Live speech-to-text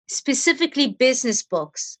specifically business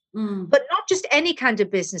books, Mm. but not just any kind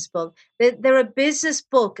of business book. They're a business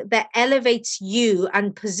book that elevates you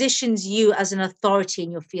and positions you as an authority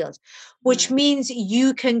in your field, which Right. means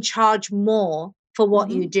you can charge more for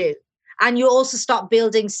what you Mhm. do. And you also start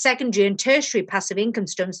building secondary and tertiary passive income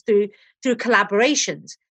streams through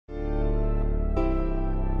collaborations.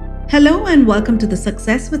 Hello and welcome to the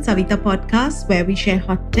Success with Savita podcast, where we share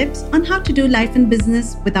hot tips on how to do life and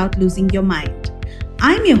business without losing your mind.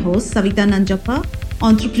 I'm your host, Savita Nanjappa,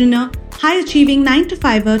 entrepreneur, high-achieving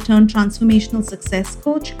 9-to-5er turned transformational success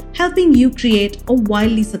coach, helping you create a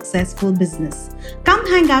wildly successful business. Come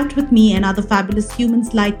hang out with me and other fabulous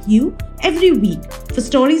humans like you every week for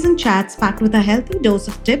stories and chats packed with a healthy dose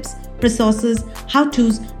of tips, resources,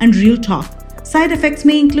 how-tos, and real talk. Side effects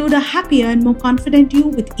may include a happier and more confident you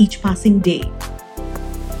with each passing day.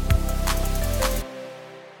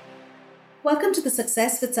 Welcome to the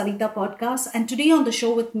Success with Savita podcast. And today on the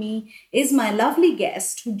show with me is my lovely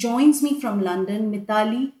guest who joins me from London,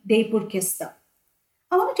 Mithali Depurkista.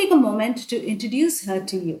 I want to take a moment to introduce her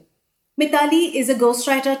to you. Mithali is a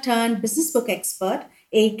ghostwriter turned business book expert,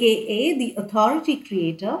 aka the authority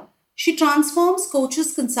creator. She transforms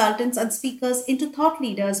coaches, consultants, and speakers into thought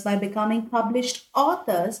leaders by becoming published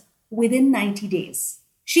authors within 90 days.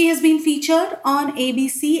 She has been featured on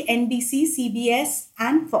ABC, NBC, CBS,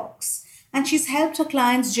 and Fox, and she's helped her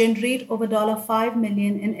clients generate over $5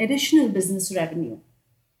 million in additional business revenue.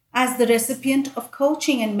 As the recipient of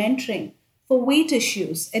coaching and mentoring for weight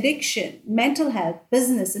issues, addiction, mental health,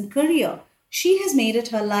 business, and career, she has made it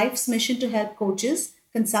her life's mission to help coaches,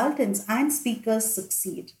 consultants, and speakers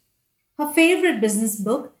succeed. Her favorite business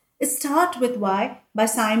book is Start With Why by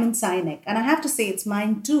Simon Sinek, and I have to say it's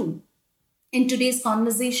mine too. In today's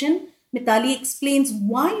conversation, Mithali explains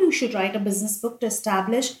why you should write a business book to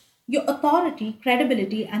establish your authority,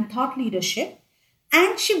 credibility, and thought leadership.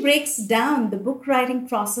 And she breaks down the book writing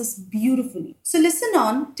process beautifully. So listen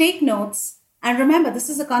on, take notes, and remember this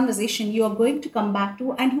is a conversation you are going to come back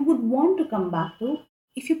to and you would want to come back to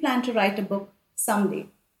if you plan to write a book someday.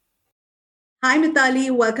 Hi,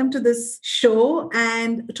 Mithali. Welcome to this show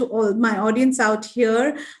and to all my audience out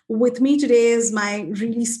here. With me today is my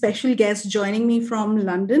really special guest joining me from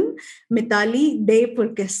London, Mithali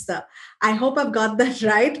Depurkista. I hope I've got that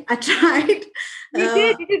right. I tried.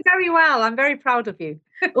 You did very well. I'm very proud of you.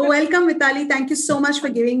 Welcome, Mithali. Thank you so much for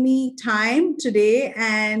giving me time today.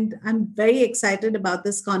 And I'm very excited about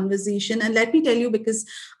this conversation. And let me tell you, because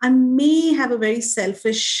I may have a very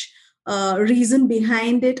selfish reason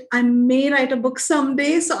behind it. I may write a book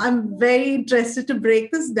someday, so I'm very interested to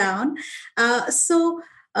break this down. First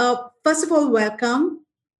of all, welcome.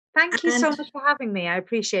 Thank you so much for having me. I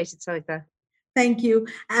appreciate it, Savita. Thank you.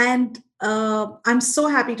 And I'm so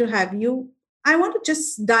happy to have you. I want to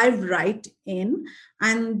just dive right in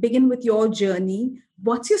and begin with your journey.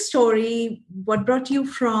 What's your story? What brought you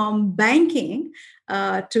from banking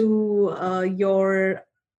to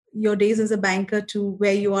your days as a banker to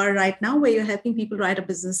where you are right now, where you're helping people write a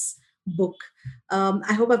business book?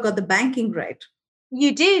 I hope I've got the banking right.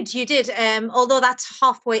 You did. Although that's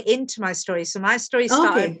halfway into my story. So my story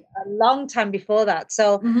started a long time before that.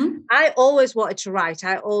 So I always wanted to write.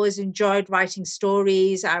 I always enjoyed writing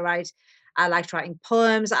stories. I liked writing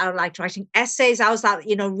poems. I liked writing essays. I was that,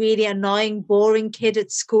 really annoying, boring kid at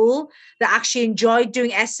school that actually enjoyed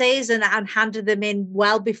doing essays and handed them in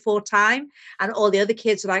well before time. And all the other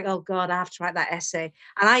kids were like, oh God, I have to write that essay.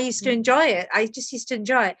 And I used to enjoy it. I just used to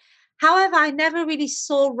enjoy it. However, I never really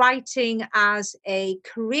saw writing as a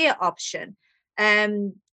career option.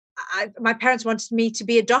 My parents wanted me to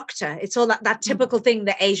be a doctor. It's all that typical thing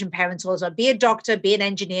that Asian parents always want: be a doctor, be an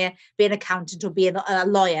engineer, be an accountant, or be a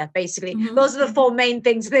lawyer, basically. Those are the four main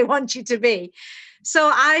things they want you to be.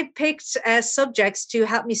 So I picked subjects to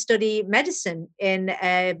help me study medicine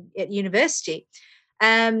at university.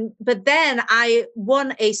 But then I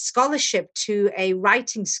won a scholarship to a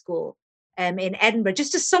writing school in Edinburgh,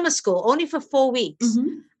 just a summer school, only for 4 weeks.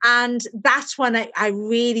 And that's when I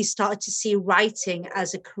really started to see writing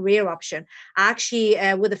as a career option. I actually,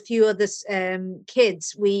 with a few other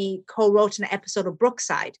kids, we co-wrote an episode of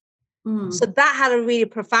Brookside. So that had a really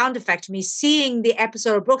profound effect on me, seeing the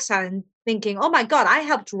episode of Brookside and thinking, oh my God, I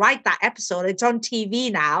helped write that episode. It's on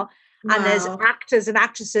TV now. Wow. And there's actors and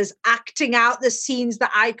actresses acting out the scenes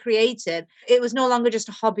that I created. It was no longer just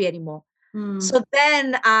a hobby anymore. So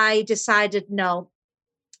then I decided, no,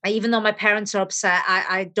 even though my parents are upset,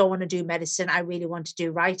 I don't want to do medicine. I really want to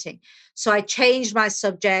do writing. So I changed my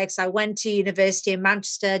subjects. I went to university in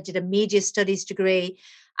Manchester, did a media studies degree.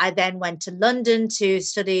 I then went to London to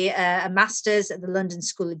study a master's at the London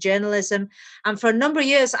School of Journalism. And for a number of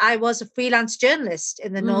years, I was a freelance journalist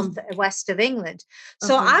in the northwest of England.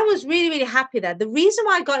 So I was really, really happy there. The reason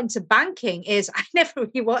why I got into banking is I never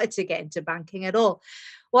really wanted to get into banking at all.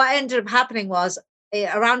 What ended up happening was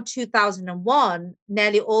around 2001,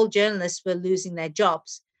 nearly all journalists were losing their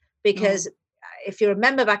jobs because if you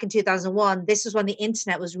remember back in 2001, this was when the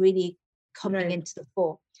internet was really coming into the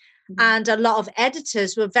fore. And a lot of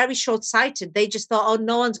editors were very short-sighted. They just thought, oh,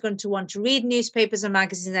 no one's going to want to read newspapers and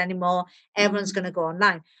magazines anymore. Everyone's going to go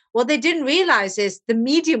online. What they didn't realize is the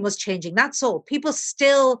medium was changing. That's all. People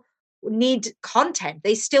still need content.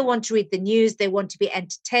 They still want to read the news. They want to be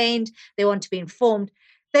entertained. They want to be informed.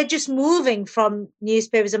 They're just moving from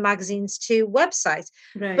newspapers and magazines to websites.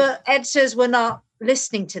 But editors were not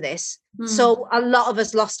listening to this. So a lot of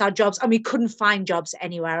us lost our jobs and we couldn't find jobs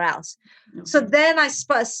anywhere else. So then I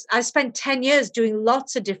spent 10 years doing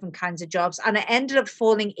lots of different kinds of jobs and I ended up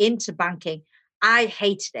falling into banking. I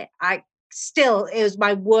hated it. It was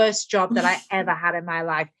my worst job that I ever had in my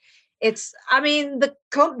life.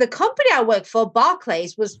 The company I worked for,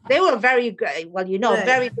 Barclays, they were very great,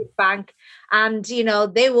 very big bank. And,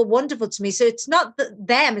 they were wonderful to me. So it's not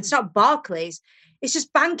them, it's not Barclays. It's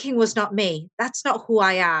just banking was not me. That's not who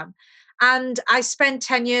I am. And I spent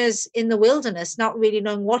 10 years in the wilderness, not really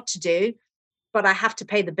knowing what to do, but I have to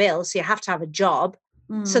pay the bills. So you have to have a job.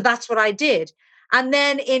 So that's what I did. And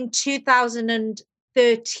then in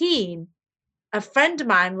 2013, a friend of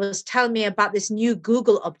mine was telling me about this new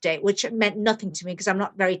Google update, which meant nothing to me because I'm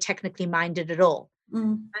not very technically minded at all.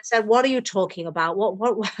 I said, what are you talking about?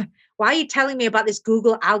 Why are you telling me about this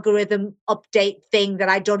Google algorithm update thing that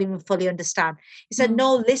I don't even fully understand? He said,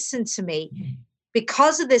 no, listen to me.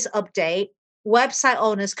 Because of this update, website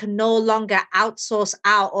owners can no longer outsource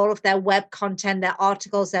out all of their web content, their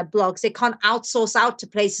articles, their blogs. They can't outsource out to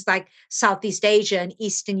places like Southeast Asia and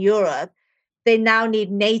Eastern Europe. They now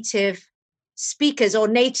need native speakers or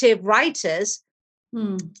native writers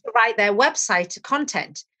to write their website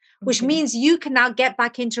content, which means you can now get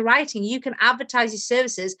back into writing. You can advertise your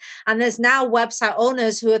services. And there's now website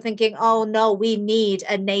owners who are thinking, oh, no, we need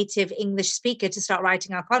a native English speaker to start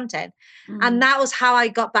writing our content. And that was how I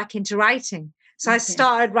got back into writing. So I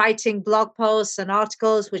started writing blog posts and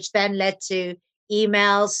articles, which then led to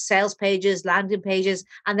emails, sales pages, landing pages,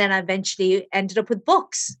 and then I eventually ended up with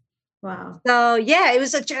books. Wow. So,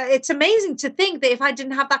 it's amazing to think that if I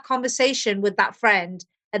didn't have that conversation with that friend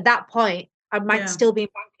at that point, I might still be in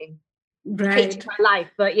banking. Hating my life,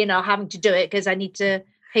 but, having to do it because I need to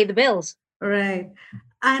pay the bills. Right.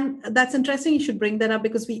 And that's interesting. You should bring that up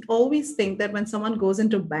because we always think that when someone goes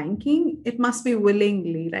into banking, it must be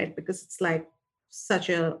willingly, right? Because it's like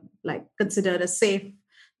considered a safe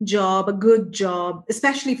job, a good job,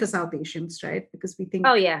 especially for South Asians, right? Because we think,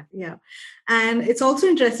 yeah. And it's also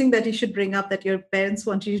interesting that you should bring up that your parents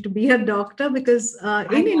wanted you to be a doctor because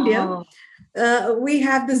in India, we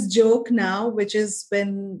have this joke now, which is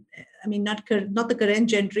not the current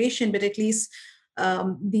generation, but at least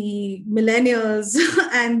the millennials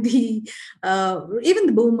and the even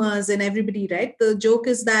the boomers and everybody, right? The joke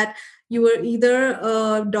is that you were either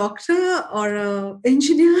a doctor or an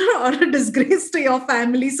engineer or a disgrace to your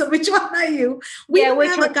family. So which one are you? We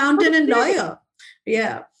have accountant and lawyer.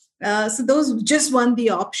 Yeah. So those just won the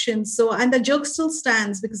option. So, and the joke still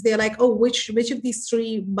stands because they're like, oh, which of these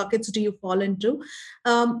three buckets do you fall into?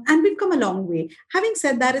 And we've come a long way. Having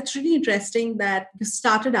said that, it's really interesting that you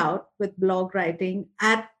started out with blog writing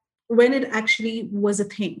at when it actually was a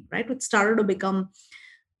thing, right? It started to become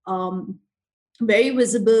very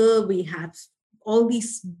visible. We have all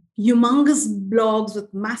these humongous blogs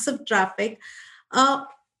with massive traffic. So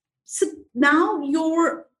now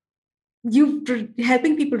you're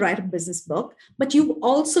helping people write a business book, but you've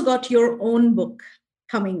also got your own book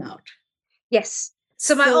coming out. Yes.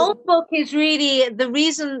 So my own book is really the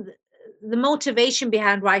motivation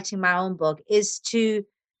behind writing my own book is to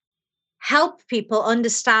help people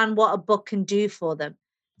understand what a book can do for them.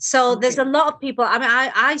 So there's a lot of people,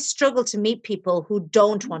 I struggle to meet people who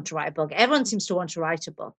don't want to write a book. Everyone seems to want to write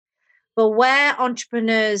a book. But where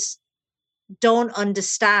entrepreneurs don't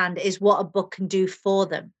understand is what a book can do for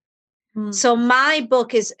them. So my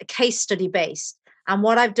book is case study based. And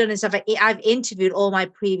what I've done is I've interviewed all my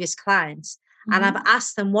previous clients and I've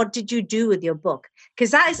asked them, what did you do with your book?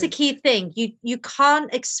 Because that is the key thing. You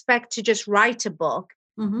can't expect to just write a book,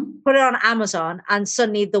 put it on Amazon, and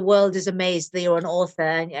suddenly the world is amazed that you're an author.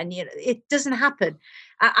 And it doesn't happen.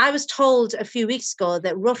 I was told a few weeks ago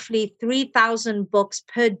that roughly 3,000 books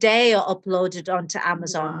per day are uploaded onto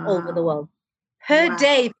Amazon over the world. Per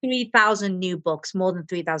day, 3,000 new books, more than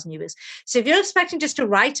 3,000 new books. So if you're expecting just to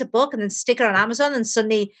write a book and then stick it on Amazon and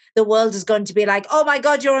suddenly the world is going to be like, oh my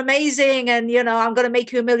God, you're amazing. And, I'm going to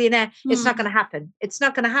make you a millionaire. It's not going to happen. It's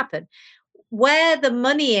not going to happen. Where the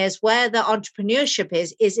money is, where the entrepreneurship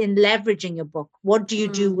is in leveraging your book. What do you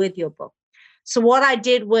do with your book? So what I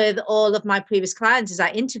did with all of my previous clients is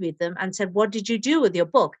I interviewed them and said, what did you do with your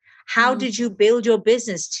book? How did you build your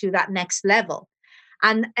business to that next level?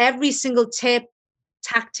 And every single tip,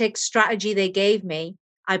 tactic, strategy they gave me,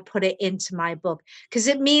 I put it into my book. Because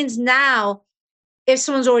it means now, if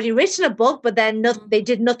someone's already written a book, but then they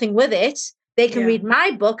did nothing with it, they can read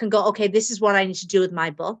my book and go, okay, this is what I need to do with my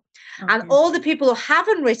book. Okay. And all the people who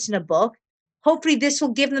haven't written a book, hopefully this will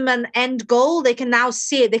give them an end goal. They can now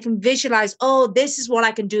see it. They can visualize, oh, this is what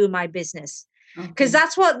I can do in my business. Because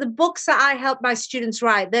that's what the books that I help my students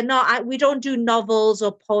write. They're not, we don't do novels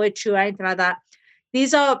or poetry or anything like that.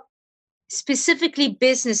 These are specifically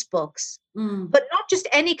business books, but not just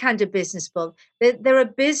any kind of business book. They're a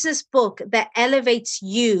business book that elevates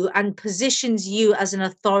you and positions you as an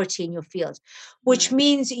authority in your field, which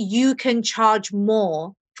means you can charge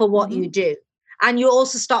more for what you do. And you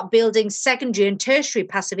also start building secondary and tertiary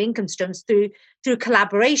passive income streams through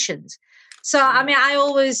collaborations. So, I mean, I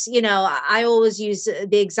always use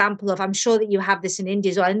the example of, I'm sure that you have this in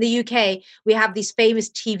India as well. In the UK, we have these famous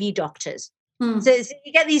TV doctors. So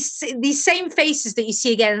you get these same faces that you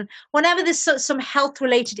see again whenever there's some health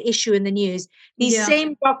related issue in the news. These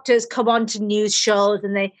same doctors come on to news shows,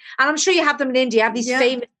 and I'm sure you have them in India. You have these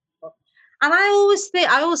famous people. And I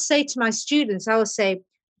always say to my students,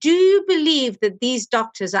 do you believe that these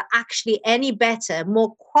doctors are actually any better,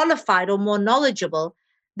 more qualified, or more knowledgeable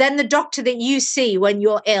than the doctor that you see when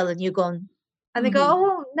you're ill and you're going? And they go,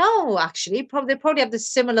 oh no, actually, they probably have the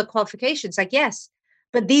similar qualifications. Like, yes.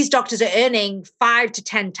 But these doctors are earning 5 to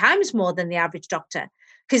 10 times more than the average doctor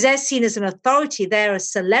because they're seen as an authority. They're a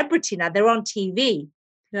celebrity now. They're on TV.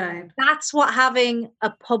 Right. That's what having a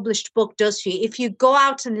published book does for you. If you go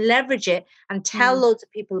out and leverage it and tell loads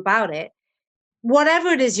of people about it, whatever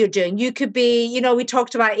it is you're doing, you could be, we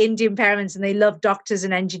talked about Indian parents and they love doctors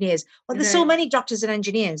and engineers. Well, there's so many doctors and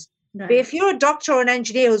engineers. Right. But if you're a doctor or an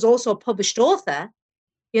engineer who's also a published author,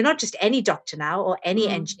 you're not just any doctor now or any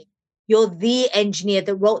engineer. You're the engineer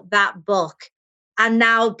that wrote that book. And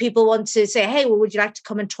now people want to say, hey, well, would you like to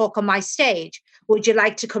come and talk on my stage? Would you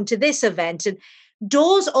like to come to this event? And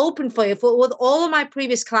doors open for you. With all of my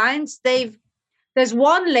previous clients, there's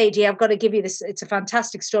one lady, I've got to give you this. It's a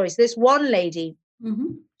fantastic story. So this one lady,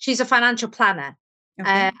 she's a financial planner.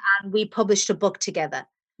 And we published a book together.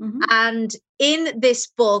 And in this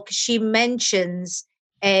book, she mentions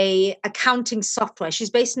a accounting software. She's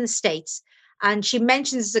based in the States. And she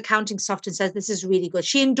mentions this accounting software and says, this is really good.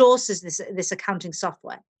 She endorses this accounting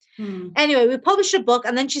software. Anyway, we published a book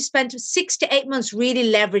and then she spent 6 to 8 months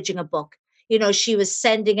really leveraging a book. She was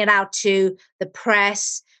sending it out to the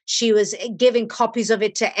press. She was giving copies of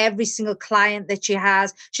it to every single client that she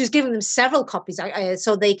has. She was giving them several copies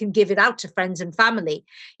so they can give it out to friends and family.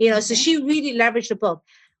 So she really leveraged a book.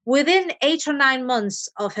 Within 8 or 9 months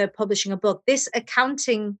of her publishing a book, this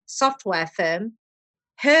accounting software firm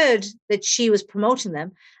heard that she was promoting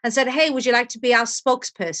them and said, hey, would you like to be our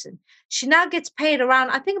spokesperson? She now gets paid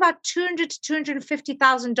around, I think, about $200,000 to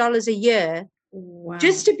 $250,000 a year. Wow.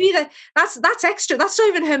 Just to be there. That's extra. That's not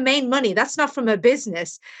even her main money. That's not from her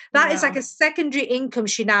business. That is like a secondary income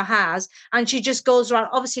she now has. And she just goes around,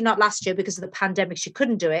 obviously not last year because of the pandemic, she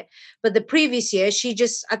couldn't do it. But the previous year,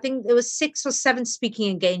 I think there was 6 or 7 speaking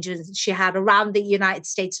engagements she had around the United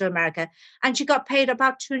States of America. And she got paid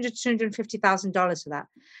about $200,000 to $250,000 for that.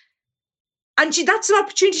 And that's an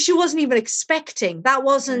opportunity she wasn't even expecting.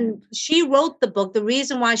 She wrote the book. The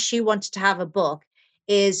reason why she wanted to have a book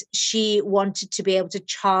is she wanted to be able to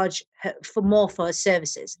charge more for her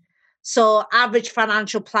services. So average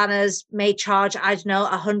financial planners may charge, I don't know,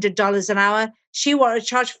 $100 an hour. She wanted to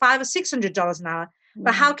charge $500 or $600 an hour.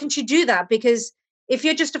 But how can she do that? Because if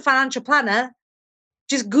you're just a financial planner,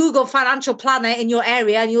 just Google financial planner in your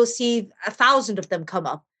area and you'll see 1,000 of them come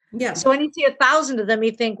up. Yeah. So when you see 1,000 of them,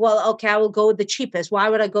 you think, well, okay, I will go with the cheapest. Why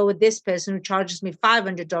would I go with this person who charges me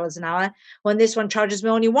 $500 an hour when this one charges me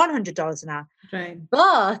only $100 an hour? Right.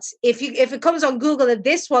 But if it comes on Google that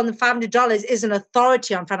this one, the $500 is an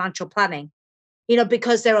authority on financial planning,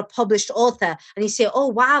 because they're a published author, and you say, oh,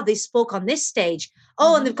 wow, they spoke on this stage.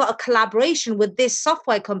 Oh, and they've got a collaboration with this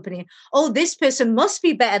software company. Oh, this person must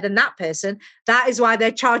be better than that person. That is why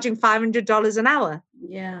they're charging $500 an hour.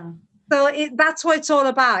 Yeah. So that's what it's all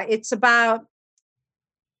about. It's about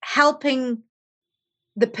helping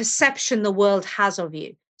the perception the world has of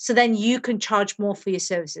you. so then you can charge more for your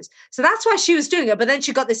services. So that's why she was doing it. But then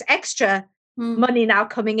she got this extra money now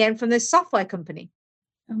coming in from this software company.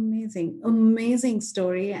 Amazing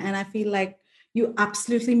story. And I feel like you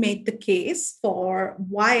absolutely made the case for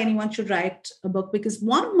why anyone should write a book. Because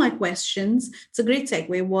one of my questions, it's a great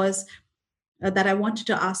segue, was that I wanted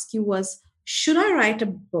to ask you was, should I write a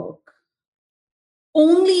book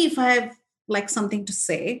only if I have like something to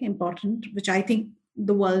say important, which I think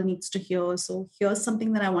the world needs to hear? So here's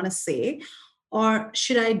something that I want to say. Or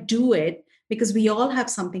should I do it because we all have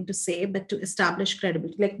something to say, but to establish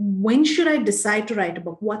credibility? Like, when should I decide to write a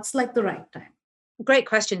book? What's like the right time? Great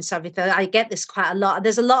question, Savitha. I get this quite a lot.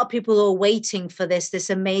 There's a lot of people who are waiting for this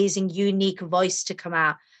amazing, unique voice to come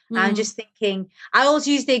out. I'm just thinking, I always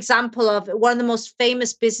use the example of one of the most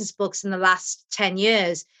famous business books in the last 10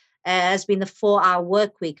 years has been The 4-Hour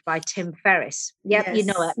Workweek by Tim Ferriss. Yep, yes, you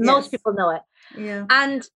know it. Most people know it. Yeah.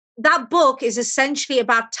 And that book is essentially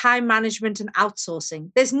about time management and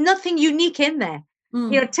outsourcing. There's nothing unique in there.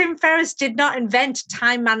 Tim Ferriss did not invent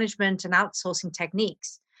time management and outsourcing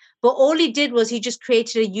techniques. But all he did was he just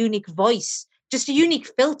created a unique voice, just a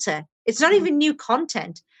unique filter. It's not even new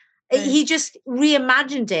content. Right. He just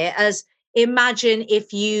reimagined it as, imagine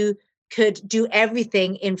if you could do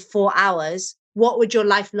everything in 4 hours, what would your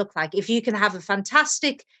life look like? If you can have a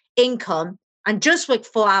fantastic income and just work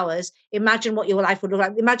 4 hours, imagine what your life would look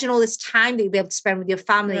like. Imagine all this time that you'd be able to spend with your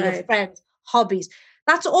family, right, your friends, hobbies.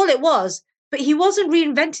 That's all it was. But he wasn't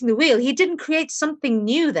reinventing the wheel. He didn't create something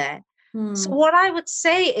new there. So what I would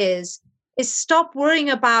say is stop worrying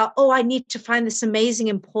about, oh, I need to find this amazing,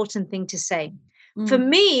 important thing to say. For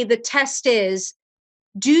me, the test is,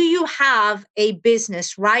 do you have a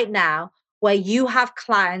business right now where you have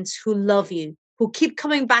clients who love you, who keep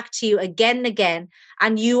coming back to you again and again,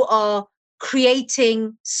 and you are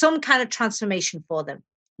creating some kind of transformation for them?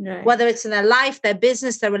 Right. Whether it's in their life, their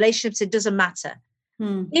business, their relationships, it doesn't matter.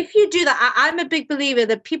 If you do that, I'm a big believer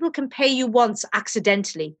that people can pay you once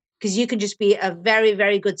accidentally, because you can just be a very,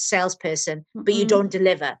 very good salesperson, but you don't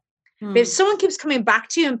deliver. But if someone keeps coming back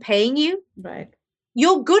to you and paying you, right,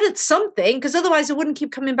 you're good at something, because otherwise it wouldn't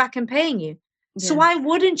keep coming back and paying you. Yeah. So why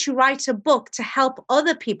wouldn't you write a book to help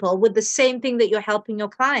other people with the same thing that you're helping your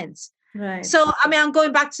clients? Right. So, I mean, I'm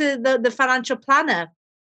going back to the financial planner.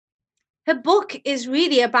 Her book is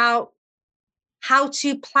really about how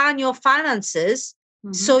to plan your finances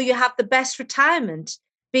so you have the best retirement.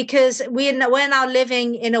 Because we're now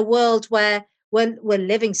living in a world where we're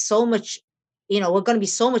living so much, we're going to be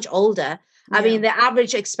so much older. Yeah. I mean, the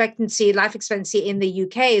average life expectancy in the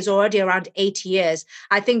UK is already around 80 years.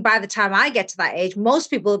 I think by the time I get to that age, most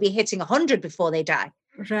people will be hitting 100 before they die.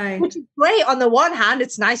 Right. Which is great. On the one hand,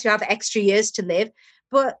 it's nice you have extra years to live,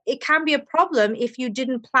 but it can be a problem if you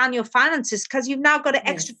didn't plan your finances, because you've now got an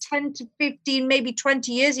extra 10 to 15, maybe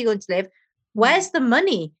 20 years you're going to live. Where's the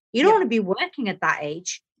money? You don't want to be working at that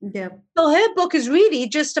age. Yeah. So her book is really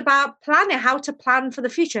just about planning, how to plan for the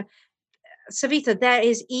future. Savitha, there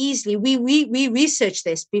is easily, we researched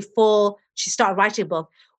this before she started writing a book.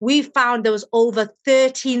 We found there was over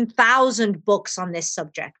 13,000 books on this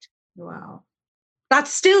subject. Wow. That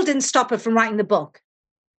still didn't stop her from writing the book.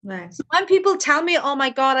 Right. So when people tell me, oh my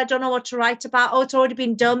God, I don't know what to write about. Oh, it's already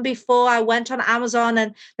been done before. I went on Amazon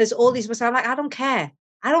and there's all these books. I'm like, I don't care.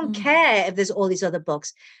 I don't care if there's all these other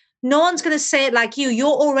books. No one's going to say it like you. You're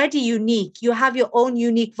already unique. You have your own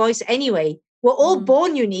unique voice anyway. We're all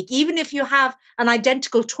born unique. Even if you have an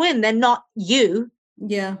identical twin, they're not you.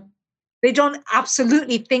 Yeah. They don't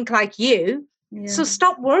absolutely think like you. Yeah. So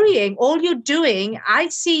stop worrying. All you're doing, I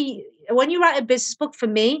see, when you write a business book, for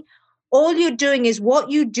me, all you're doing is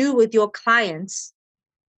what you do with your clients.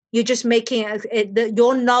 You're just making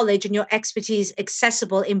your knowledge and your expertise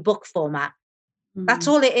accessible in book format. That's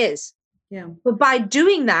all it is. Yeah. But by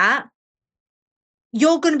doing that,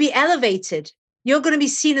 you're going to be elevated. You're going to be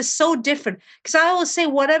seen as so different. Because I always say,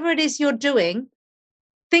 whatever it is you're doing,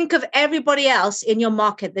 think of everybody else in your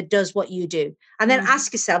market that does what you do. And then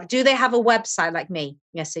ask yourself, do they have a website like me?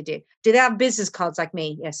 Yes, they do. Do they have business cards like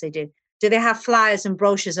me? Yes, they do. Do they have flyers and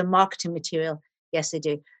brochures and marketing material? Yes, they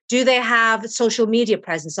do. Do they have social media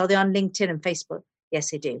presence? Are they on LinkedIn and Facebook?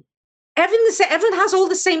 Yes, they do. Everyone has all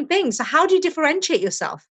the same things. So how do you differentiate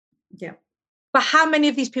yourself? Yeah. But how many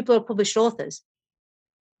of these people are published authors?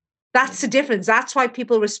 That's the difference. That's why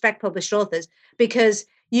people respect published authors, because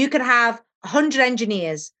you can have 100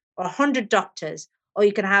 engineers or 100 doctors, or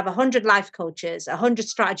you can have 100 life coaches, 100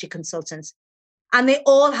 strategy consultants, and they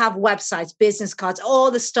all have websites, business cards, all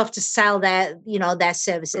the stuff to sell their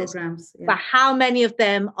services. Programs, yeah. But how many of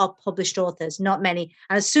them are published authors? Not many.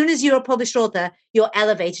 And as soon as you're a published author, you're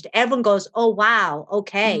elevated. Everyone goes, oh, wow,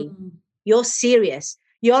 okay, you're serious.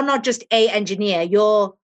 you're not just a engineer,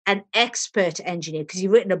 you're an expert engineer because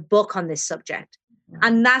you've written a book on this subject.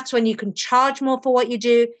 And that's when you can charge more for what you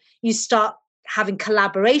do. You start having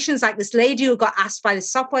collaborations like this lady who got asked by the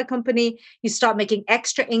software company. You start making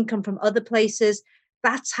extra income from other places.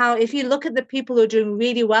 That's how, if you look at the people who are doing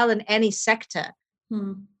really well in any sector,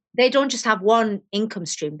 they don't just have one income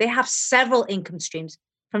stream. They have several income streams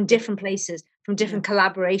from different places, from different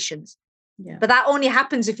collaborations. Yeah. But that only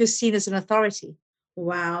happens if you're seen as an authority.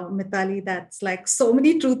 Wow, Mithali, that's like so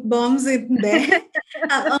many truth bombs in there.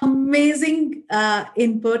 Amazing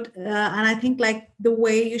input. And I think like the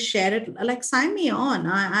way you share it, like sign me on.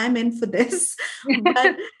 I'm in for this.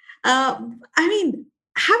 But I mean,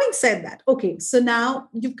 having said that, okay, so now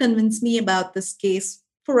you've convinced me about this case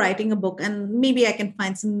for writing a book, and maybe I can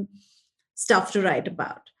find some stuff to write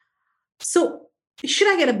about. So should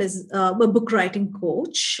I get a book writing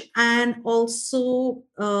coach? And also,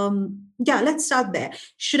 let's start there.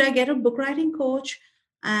 Should I get a book writing coach?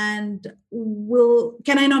 And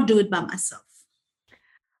can I not do it by myself?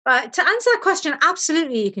 To answer that question,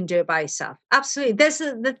 absolutely, you can do it by yourself. Absolutely.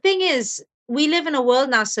 The thing is, we live in a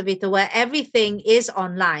world now, Savita, where everything is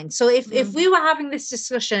online. So if we were having this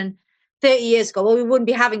discussion 30 years ago, well, we wouldn't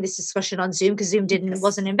be having this discussion on Zoom because Zoom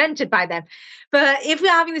wasn't invented by then. But if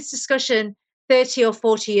we're having this discussion 30 or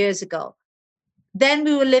 40 years ago, then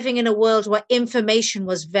we were living in a world where information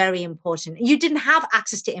was very important. You didn't have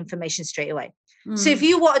access to information straight away. So if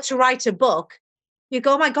you wanted to write a book, you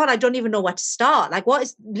go, oh my God, I don't even know where to start. Like, what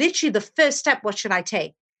is literally the first step? What should I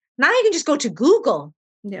take? Now you can just go to Google.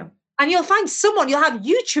 Yeah. And you'll find someone, you'll have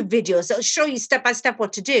YouTube videos that'll show you step by step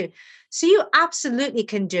what to do. So you absolutely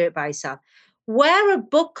can do it by yourself. Where a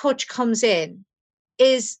book coach comes in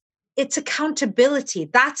is it's accountability.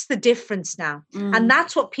 That's the difference now. And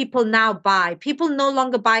that's what people now buy. People no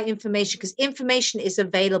longer buy information because information is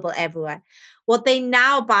available everywhere. What they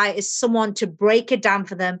now buy is someone to break it down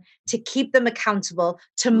for them, to keep them accountable,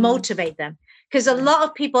 to motivate them. Because a lot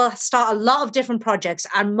of people start a lot of different projects,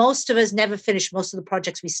 and most of us never finish most of the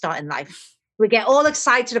projects we start in life. We get all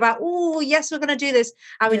excited about, oh, yes, we're going to do this,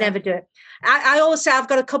 and we never do it. I always say I've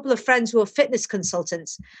got a couple of friends who are fitness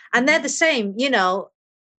consultants, and they're the same. You know,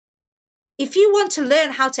 if you want to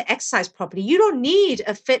learn how to exercise properly, you don't need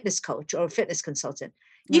a fitness coach or a fitness consultant.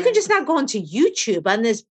 You can just now go onto YouTube, and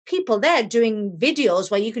there's people there doing videos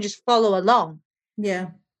where you can just follow along.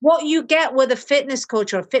 Yeah. What you get with a fitness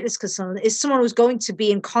coach or a fitness consultant is someone who's going to be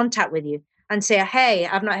in contact with you and say, hey,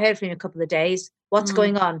 I've not heard from you in a couple of days. What's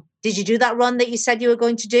going on? Did you do that run that you said you were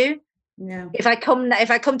going to do? Yeah. If I come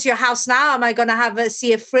to your house now, am I going to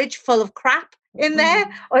see a fridge full of crap in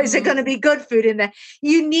there? Or is it going to be good food in there?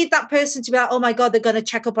 You need that person to be like, oh my God, they're going to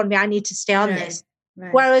check up on me. I need to stay on this.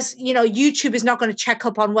 Right. Whereas, YouTube is not going to check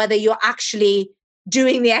up on whether you're actually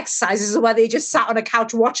doing the exercises or whether you just sat on a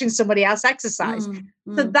couch watching somebody else exercise.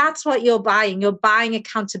 So that's what you're buying. You're buying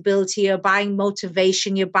accountability, you're buying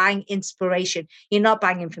motivation, you're buying inspiration. You're not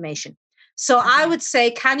buying information. So I would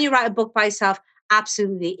say, can you write a book by yourself?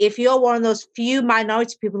 Absolutely. If you're one of those few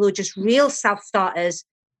minority people who are just real self-starters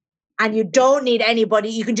and you don't need anybody,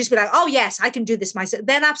 you can just be like, oh yes, I can do this myself.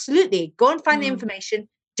 Then absolutely, go and find the information,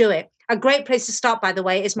 do it. A great place to start, by the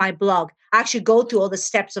way, is my blog. I actually go through all the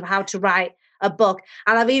steps of how to write a book.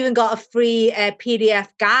 And I've even got a free PDF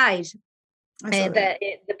guide that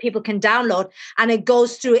people can download. And it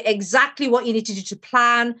goes through exactly what you need to do to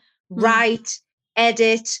plan, write,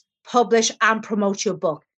 edit, publish, and promote your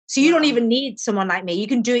book. So you don't even need someone like me. You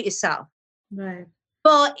can do it yourself. Right.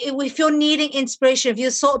 But if you're needing inspiration, if you're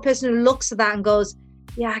the sort of person who looks at that and goes,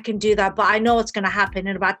 yeah, I can do that, but I know what's going to happen.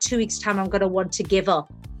 In about 2 weeks' time, I'm going to want to give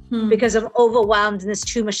up because I'm overwhelmed and there's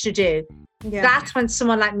too much to do. Yeah. That's when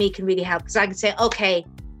someone like me can really help, because I can say, okay,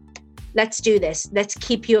 let's do this. Let's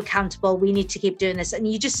keep you accountable. We need to keep doing this.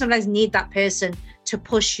 And you just sometimes need that person to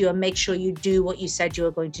push you and make sure you do what you said you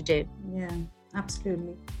were going to do. Yeah,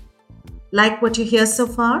 absolutely. Like what you hear so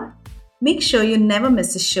far? Make sure you never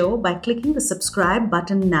miss a show by clicking the subscribe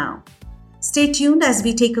button now. Stay tuned as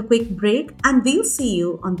we take a quick break, and we'll see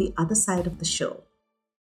you on the other side of the show.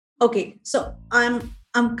 Okay, so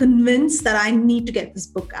I'm convinced that I need to get this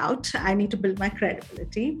book out. I need to build my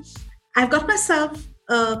credibility. I've got myself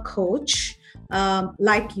a coach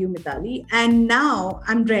like you, Mithali, and now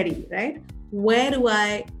I'm ready, right? Where do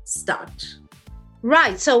I start?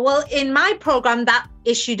 Right. So, well, in my program, that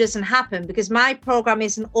issue doesn't happen because my program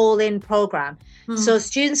is an all-in program. So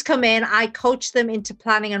students come in, I coach them into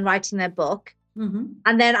planning and writing their book.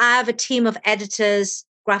 And then I have a team of editors,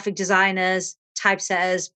 graphic designers,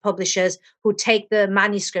 typesetters, publishers who take the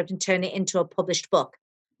manuscript and turn it into a published book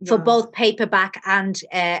for both paperback and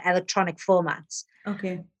electronic formats.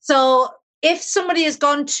 Okay. So if somebody has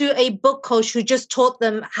gone to a book coach who just taught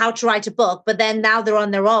them how to write a book, but then now they're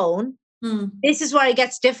on their own, this is where it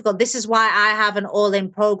gets difficult. This is why I have an all-in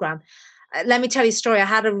program. Let me tell you a story. I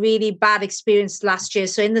had a really bad experience last year.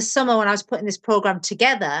 So in the summer when I was putting this program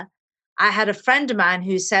together, I had a friend of mine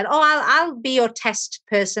who said, oh, I'll be your test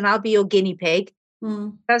person. I'll be your guinea pig.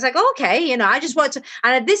 I was like, okay, I just wanted to.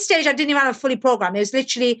 And at this stage, I didn't even have a fully program. It was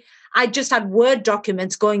literally, I just had Word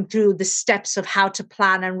documents going through the steps of how to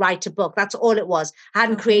plan and write a book. That's all it was. I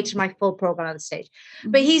hadn't created my full program at the stage.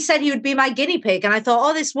 But he said he would be my guinea pig. And I thought,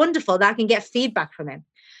 oh, this is wonderful that I can get feedback from him.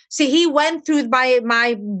 See, he went through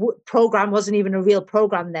my program, wasn't even a real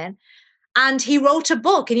program then. And he wrote a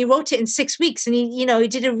book, and he wrote it in 6 weeks. And he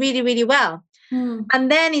did it really, really well. And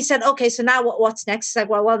then he said, okay, so now what's next? He's like,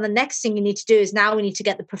 well, the next thing you need to do is now we need to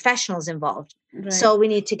get the professionals involved. Right. So we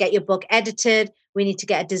need to get your book edited. We need to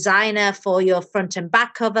get a designer for your front and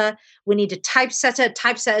back cover. We need a typesetter.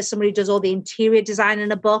 Typesetter is somebody who does all the interior design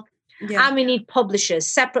in a book. Yeah. And we need publishers,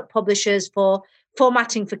 separate publishers for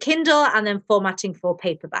formatting for Kindle and then formatting for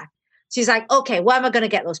paperback. So he's like, okay, where am I going to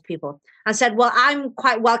get those people? And said, well, I'm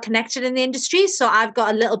quite well connected in the industry. So I've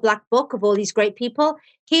got a little black book of all these great people.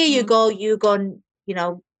 Here you go and,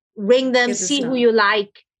 ring them, see who you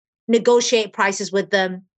like, negotiate prices with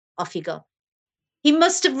them. Off you go. He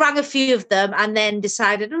must have rang a few of them and then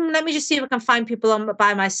decided, let me just see if I can find people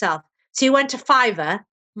by myself. So he went to Fiverr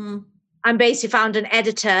and basically found an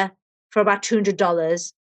editor for about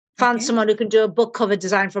 $200. Found someone who can do a book cover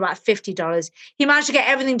design for about $50. He managed to get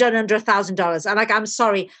everything done under $1,000. And I'm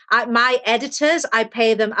sorry, my editors, I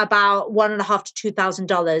pay them about $1,500 to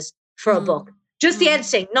 $2,000 for a book. Just the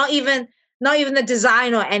editing, not even the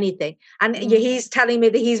design or anything. And he's telling me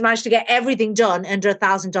that he's managed to get everything done under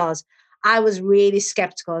 $1,000. I was really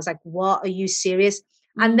skeptical. I was like, what? Are you serious?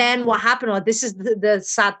 And then what happened was, this is the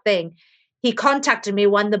sad thing. He contacted me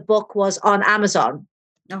when the book was on Amazon.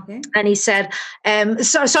 Okay. And he said,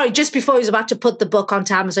 sorry, just before he was about to put the book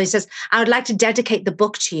onto Amazon, he says, I would like to dedicate the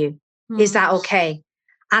book to you. Is that okay?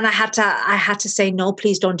 And I had to say, no,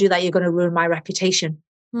 please don't do that. You're going to ruin my reputation.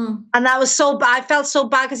 And that was so bad. I felt so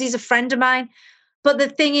bad because he's a friend of mine. But the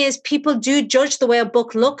thing is, people do judge the way a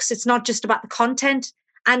book looks. It's not just about the content.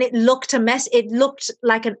 And it looked a mess. It looked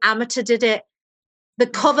like an amateur did it. The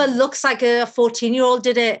cover looks like a 14-year-old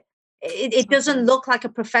did it. It doesn't look like a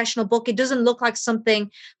professional book. It doesn't look like something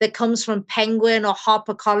that comes from Penguin or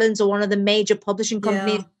HarperCollins or one of the major publishing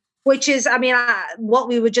companies, which is, what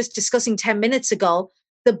we were just discussing 10 minutes ago.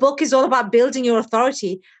 The book is all about building your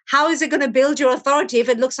authority. How is it going to build your authority if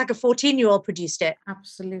it looks like a 14-year-old produced it?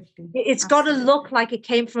 Absolutely. It's got to look like it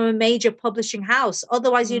came from a major publishing house.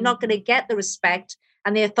 Otherwise, you're not going to get the respect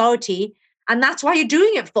and the authority. And that's why you're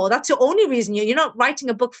doing it for. That's the only reason you're not writing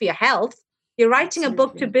a book for your health. You're writing a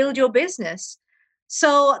book to build your business.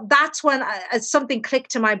 So that's when something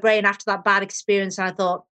clicked to my brain after that bad experience. And I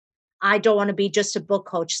thought, I don't want to be just a book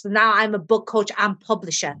coach. So now I'm a book coach and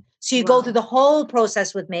publisher. So you go through the whole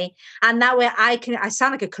process with me. And that way I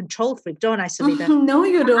sound like a control freak, don't I, Savita? No,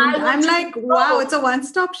 you don't. I'm like, wow, it's a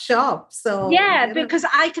one-stop shop. So yeah, because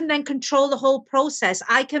I can then control the whole process.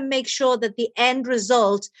 I can make sure that the end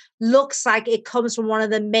result looks like it comes from one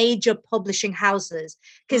of the major publishing houses,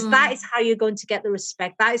 because that is how you're going to get the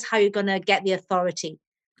respect. That is how you're going to get the authority.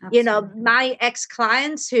 Absolutely. My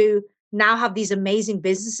ex-clients who now have these amazing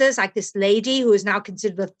businesses, like this lady who is now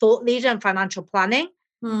considered a thought leader in financial planning.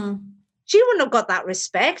 She wouldn't have got that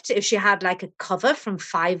respect if she had like a cover from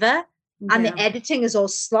Fiverr and the editing is all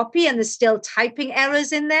sloppy and there's still typing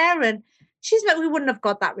errors in there. And we wouldn't have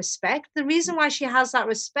got that respect. The reason why she has that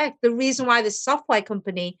respect, the reason why the software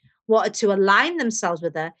company wanted to align themselves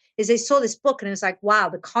with her is they saw this book and it was like, wow,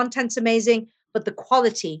 the content's amazing, but the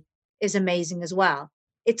quality is amazing as well.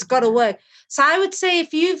 It's got to work. So I would say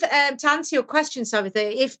if you've, to answer your question,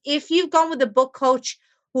 Savita, if you've gone with a book coach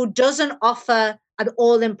who doesn't offer an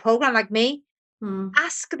all-in program like me,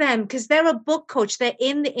 ask them, because they're a book coach. They're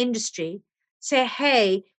in the industry. Say,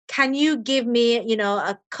 hey, can you give me,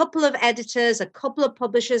 a couple of editors, a couple of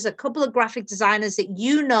publishers, a couple of graphic designers that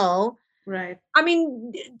Right.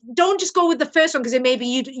 Don't just go with the first one because it may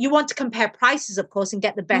be you want to compare prices, of course, and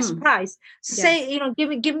get the best price. Say,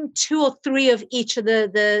 give them 2 or 3 of each of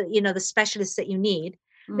the specialists that you need.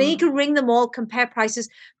 Then you can ring them all, compare prices,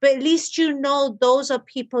 but at least those are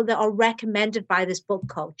people that are recommended by this book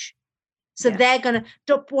coach. So they're going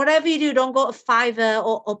to, whatever you do, don't go to Fiverr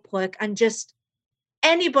or Upwork and just,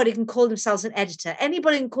 anybody can call themselves an editor.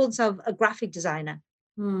 Anybody can call themselves a graphic designer.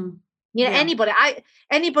 Anybody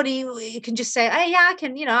can just say, hey, yeah, I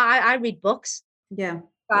can, I read books. Yeah.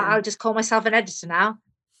 I'll just call myself an editor now.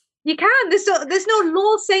 You can. There's no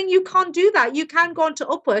law saying you can't do that. You can go onto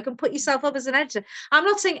Upwork and put yourself up as an editor. I'm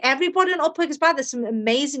not saying everybody on Upwork is bad. There's some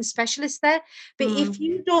amazing specialists there. But if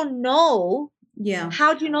you don't know,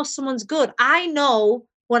 how do you know someone's good? I know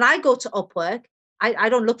when I go to Upwork, I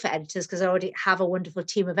don't look for editors because I already have a wonderful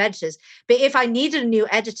team of editors. But if I needed a new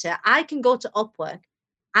editor, I can go to Upwork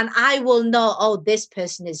and I will know, oh, this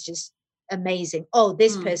person is just amazing. Oh,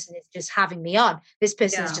 this person is just having me on. This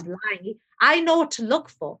person is just lying. I know what to look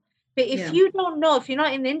for. But if you don't know, if you're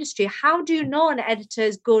not in the industry, how do you know an editor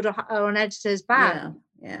is good or an editor is bad?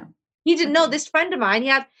 Yeah. He didn't know. This friend of mine,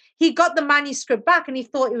 he got the manuscript back and he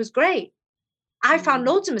thought it was great. I found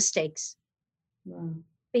loads of mistakes,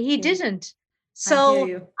 but he didn't.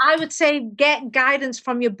 So I would say get guidance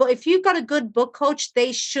from your book. If you've got a good book coach,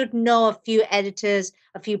 they should know a few editors,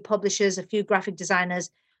 a few publishers, a few graphic designers.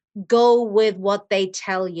 Go with what they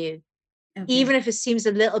tell you. Even if it seems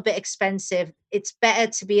a little bit expensive, it's better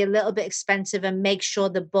to be a little bit expensive and make sure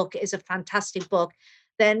the book is a fantastic book.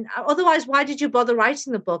 Then otherwise, why did you bother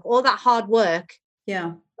writing the book? All that hard work,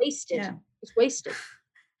 wasted. It's wasted.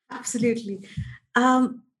 Absolutely.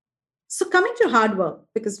 So coming to hard work,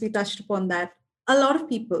 because we touched upon that, a lot of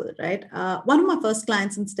people, right? One of my first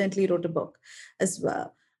clients incidentally wrote a book as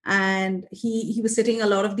well. And he was sitting a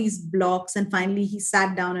lot of these blocks, and finally he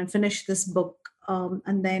sat down and finished this book.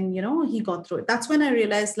 And then, he got through it. That's when I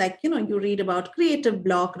realized, you read about creative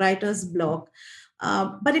block, writer's block.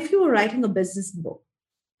 But if you were writing a business book,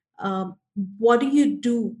 what do you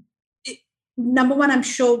do? Number one, I'm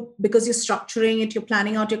sure because you're structuring it, you're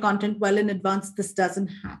planning out your content well in advance, this doesn't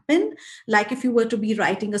happen. Like if you were to be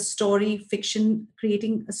writing a story, fiction,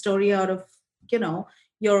 creating a story out of,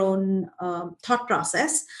 your own thought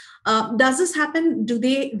process. Does this happen? Do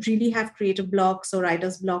they really have creative blocks or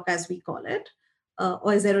writer's block, as we call it?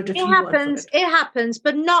 Or is there a different word for it? It happens,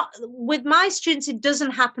 but not with my students. It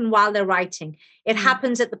doesn't happen while they're writing. It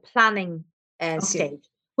happens at the planning stage,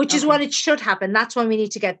 which is when it should happen. That's when we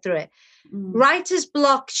need to get through it. Writer's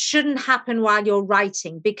block shouldn't happen while you're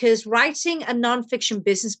writing, because writing a nonfiction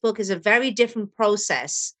business book is a very different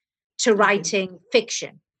process to writing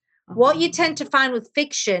fiction. What you tend to find with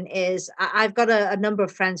fiction is, I've got a number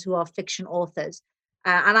of friends who are fiction authors.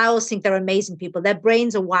 And I always think they're amazing people. Their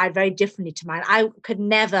brains are wired very differently to mine. I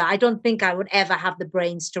don't think I would ever have the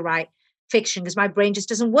brains to write fiction because my brain just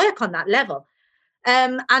doesn't work on that level.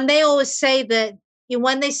 And they always say that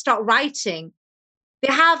when they start writing,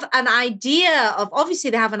 they have an idea of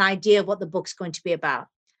what the book's going to be about.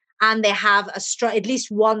 And they have at least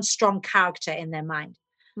one strong character in their mind.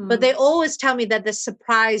 But they always tell me that they're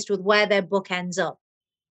surprised with where their book ends up.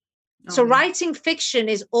 So writing fiction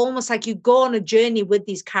is almost like you go on a journey with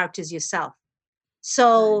these characters yourself.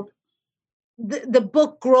 So the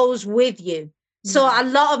book grows with you. So a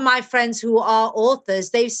lot of my friends who are authors,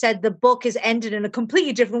 they've said the book has ended in a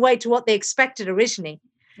completely different way to what they expected originally.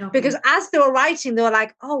 Because as they were writing, they were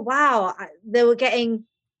like, oh, wow, they were getting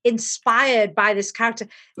inspired by this character.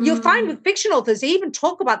 You'll find with fiction authors, they even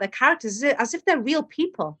talk about their characters as if they're real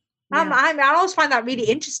people. I always find that really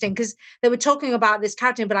interesting because they were talking about this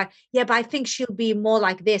character and be like, yeah, but I think she'll be more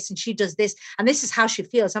like this and she does this and this is how she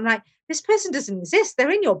feels. I'm like, this person doesn't exist. They're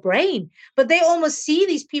in your brain, but they almost see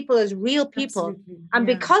these people as real people. Absolutely. And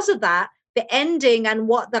because of that, the ending and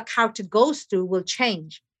what the character goes through will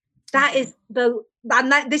change. This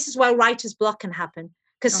is where writer's block can happen,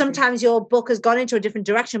 because sometimes your book has gone into a different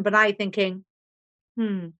direction, but now you're thinking,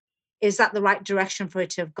 is that the right direction for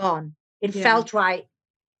it to have gone? It felt right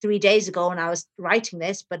 3 days ago when I was writing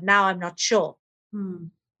this, but now I'm not sure.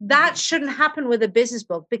 That shouldn't happen with a business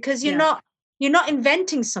book, because you're not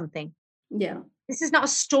inventing something. This is not a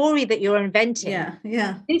story that you're inventing.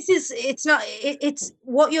 It's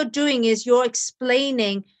what you're doing is you're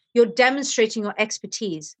demonstrating your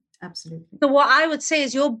expertise. Absolutely. So what I would say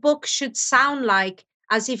is your book should sound like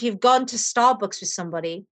as if you've gone to Starbucks with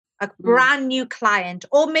somebody, a brand new client,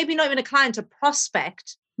 or maybe not even a client, a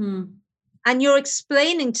prospect. And you're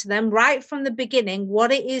explaining to them right from the beginning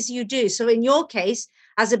what it is you do. So in your case,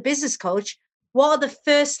 as a business coach, what are the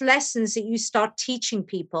first lessons that you start teaching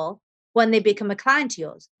people when they become a client of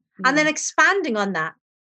yours? And then expanding on that.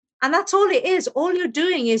 And that's all it is. All you're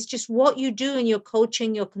doing is just what you do in your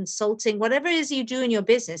coaching, your consulting, whatever it is you do in your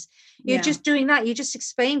business. You're just doing that. You just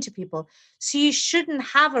explain to people. So you shouldn't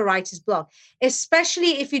have a writer's block,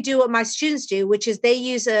 especially if you do what my students do, which is they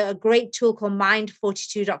use a great tool called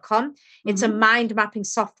mind42.com. It's a mind mapping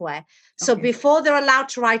software. So before they're allowed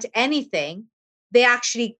to write anything, they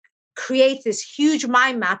actually create this huge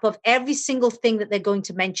mind map of every single thing that they're going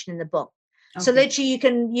to mention in the book. So literally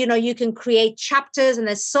you can create chapters and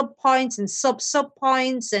there's sub points and sub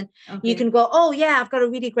points, and you can go, oh yeah, I've got a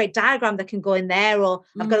really great diagram that can go in there, or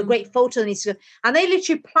I've got a great photo that needs to go. And they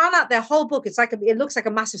literally plan out their whole book. It looks like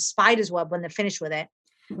a massive spider's web when they're finished with it.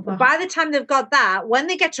 Wow. But by the time they've got that, when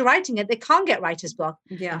they get to writing it, they can't get writer's block.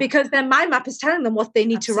 Yeah. Because their mind map is telling them what they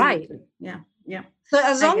need to write. Yeah. Yeah. So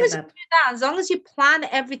as long as you do that, as long as you plan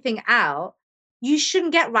everything out, you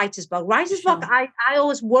shouldn't get writer's block. Writer's block, I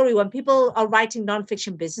always worry when people are writing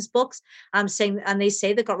nonfiction business books, and they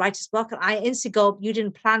say they've got writer's block, and I instantly go, you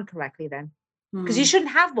didn't plan correctly then. Because you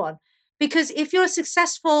shouldn't have one. Because if you're a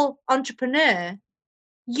successful entrepreneur,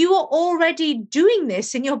 you are already doing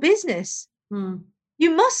this in your business.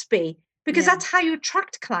 You must be, because that's how you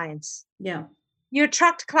attract clients. Yeah. You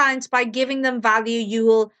attract clients by giving them value. You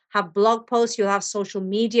will have blog posts, you'll have social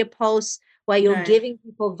media posts where you're giving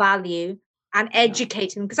people value and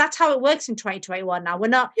educating them, because that's how it works in 2021 now. We're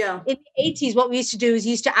not in the 80s. What we used to do is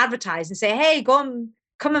used to advertise and say, hey, come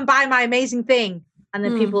and buy my amazing thing. And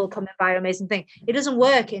then people will come and buy your amazing thing. It doesn't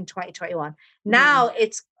work in 2021. Now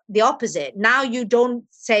it's the opposite. Now you don't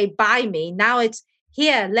say, buy me. Now it's,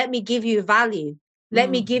 here, let me give you value. Let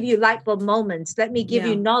me give you light bulb moments. Let me give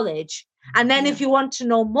you knowledge. And then if you want to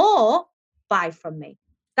know more, buy from me.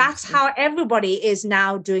 That's how everybody is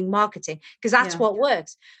now doing marketing, because that's what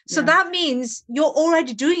works. So that means you're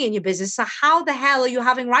already doing it in your business. So how the hell are you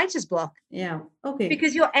having writer's block? Yeah. Okay.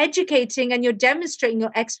 Because you're educating and you're demonstrating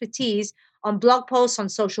your expertise on blog posts, on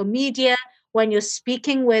social media, when you're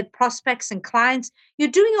speaking with prospects and clients. You're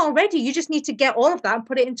doing it already. You just need to get all of that and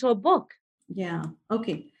put it into a book. Yeah.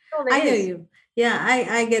 Okay. I hear you. Yeah,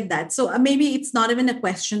 I get that. So maybe it's not even a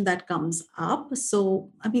question that comes up. So,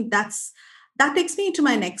 I mean, that takes me to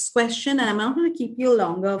my next question, and I'm not going to keep you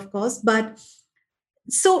longer, of course. But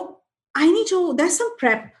so there's some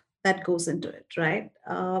prep that goes into it, right?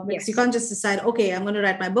 Because you can't just decide, okay, I'm going to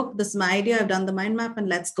write my book. This is my idea. I've done the mind map and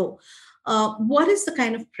let's go. What is the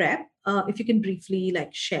kind of prep? If you can briefly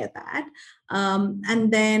share that.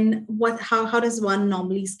 And then how does one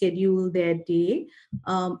normally schedule their day?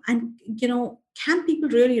 And, can people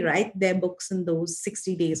really write their books in those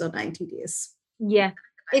 60 days or 90 days? Yeah.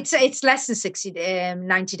 It's less than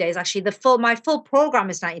 90 days, actually. My full program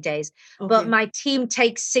is 90 days, but my team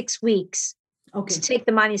takes 6 weeks to take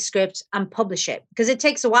the manuscript and publish it, because it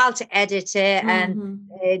takes a while to edit it and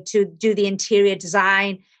to do the interior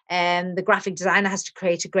design. And the graphic designer has to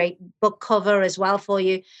create a great book cover as well for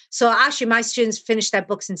you. So actually, my students finish their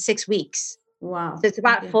books in 6 weeks. Wow. So it's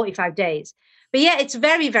about 45 days. But yeah, it's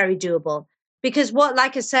very, very doable. Because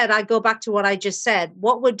like I said, I go back to what I just said.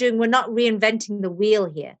 What we're doing, we're not reinventing the wheel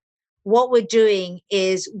here. What we're doing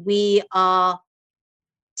is we are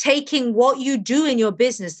taking what you do in your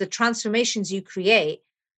business, the transformations you create,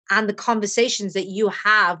 and the conversations that you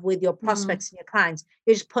have with your prospects and your clients.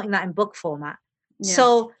 You're just putting that in book format. Yeah.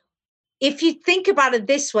 So if you think about it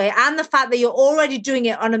this way, and the fact that you're already doing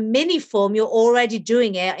it on a mini form, you're already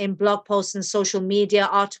doing it in blog posts and social media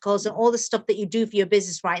articles and all the stuff that you do for your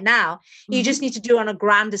business right now, you just need to do it on a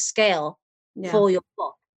grander scale for your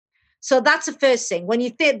book. So that's the first thing. When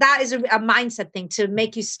you think that is a mindset thing to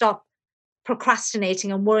make you stop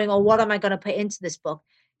procrastinating and worrying, what am I going to put into this book?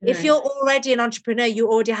 Right. If you're already an entrepreneur, you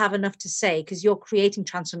already have enough to say, because you're creating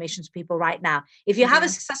transformations for people right now. If you have a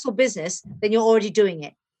successful business, then you're already doing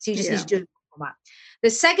it. So you just need to do it. The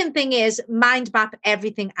second thing is mind map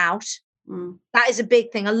everything out. That is a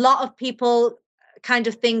big thing. A lot of people kind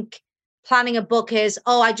of think planning a book is,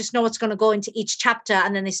 I just know what's going to go into each chapter,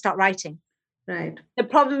 and then they start writing. Right. The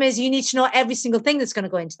problem is you need to know every single thing that's going to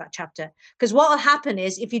go into that chapter. Because what will happen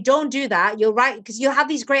is, if you don't do that, you'll write, because you'll have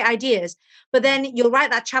these great ideas, but then you'll write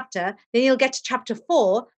that chapter, then you'll get to chapter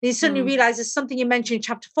 4, then you suddenly realize there's something you mentioned in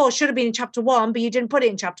chapter 4 should have been in chapter 1, but you didn't put it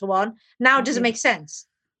in chapter 1. Now it doesn't make sense.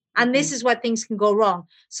 And this is where things can go wrong.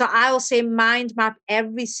 So I will say mind map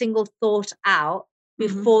every single thought out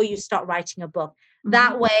before you start writing a book.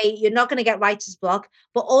 That way, you're not going to get writer's block,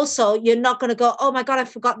 but also you're not going to go, oh my God, I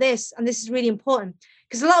forgot this. And this is really important.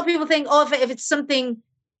 Because a lot of people think, if it's something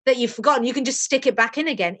that you've forgotten, you can just stick it back in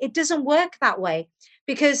again. It doesn't work that way.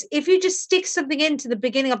 Because if you just stick something into the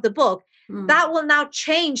beginning of the book, that will now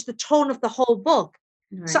change the tone of the whole book.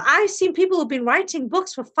 Right. So I've seen people who've been writing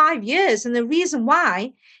books for 5 years. And the reason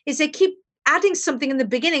why is they keep adding something in the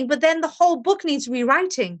beginning, but then the whole book needs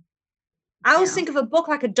rewriting. I always think of a book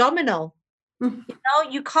like a domino.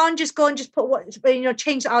 You can't just go and just put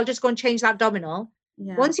change. I'll just go and change that domino.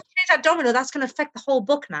 Yeah. Once you change that domino, that's going to affect the whole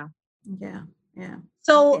book now. Yeah. Yeah.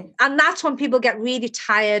 So, and that's when people get really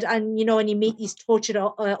tired. And, when you meet these tortured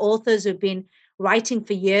authors who've been writing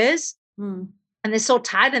for years and they're so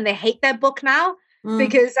tired and they hate their book now,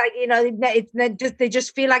 because they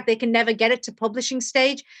just feel like they can never get it to publishing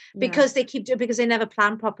stage because they keep doing because they never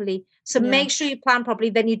plan properly. So make sure you plan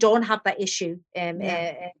properly, then you don't have that issue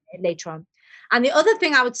later on. And the other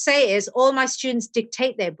thing I would say is all my students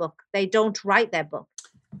dictate their book. They don't write their book.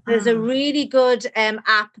 There's a really good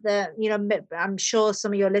app that I'm sure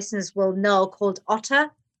some of your listeners will know called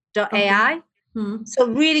Otter.ai. So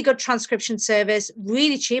really good transcription service,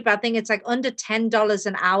 really cheap. I think it's like under $10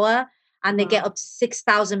 an hour. And they get up to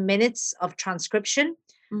 6,000 minutes of transcription,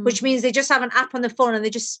 which means they just have an app on the phone and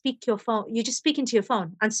they just speak your phone. You just speak into your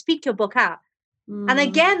phone and speak your book out. And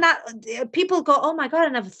again, that people go, oh my God, I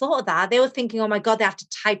never thought of that. They were thinking, oh my God, they have to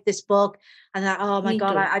type this book. And oh my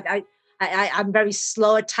God, I'm very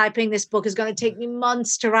slow at typing. This book is going to take me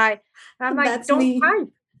months to write. And I'm like, don't type.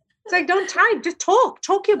 It's like, don't type, just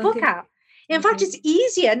talk your book out. In fact, it's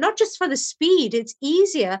easier, not just for the speed, it's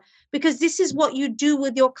easier because this is what you do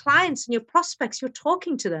with your clients and your prospects. You're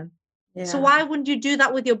talking to them. Yeah. So why wouldn't you do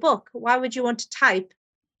that with your book? Why would you want to type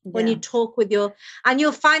when you talk and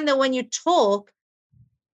you'll find that when you talk,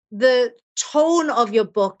 the tone of your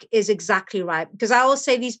book is exactly right. Because I always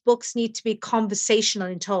say these books need to be conversational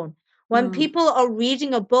in tone. When people are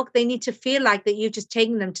reading a book, they need to feel like that you've just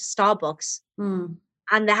taken them to Starbucks and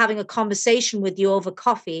they're having a conversation with you over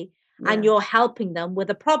coffee. And you're helping them with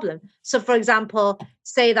a problem. So, for example,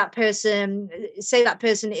 say that person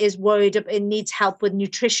is worried and needs help with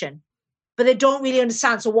nutrition, but they don't really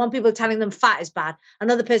understand. So one people are telling them fat is bad.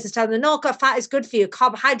 Another person's telling them, no, fat is good for you.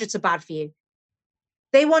 Carbohydrates are bad for you.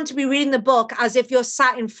 They want to be reading the book as if you're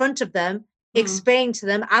sat in front of them, explaining to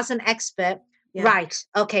them as an expert, right,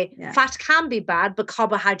 okay, fat can be bad, but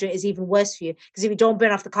carbohydrate is even worse for you. Because if you don't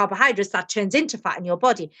burn off the carbohydrates, that turns into fat in your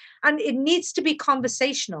body. And it needs to be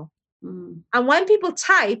conversational. And when people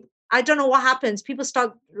type, I don't know what happens. People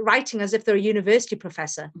start writing as if they're a university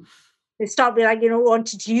professor. They start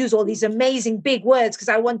wanting to use all these amazing big words because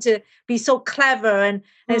I want to be so clever. And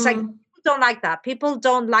it's like, people don't like that. People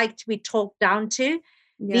don't like to be talked down to.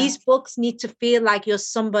 Yeah. These books need to feel like you're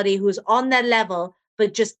somebody who's on their level,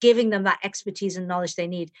 but just giving them that expertise and knowledge they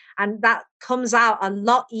need. And that comes out a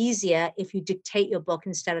lot easier if you dictate your book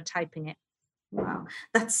instead of typing it. Wow.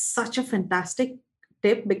 That's such a fantastic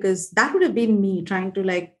tip, because that would have been me trying to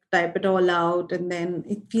type it all out, and then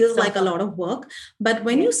it feels like a lot of work. But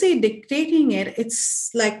when you say dictating it, it's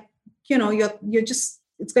like you're just,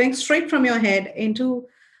 it's going straight from your head into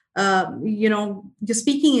you're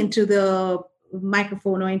speaking into the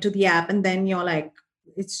microphone or into the app, and then you're like,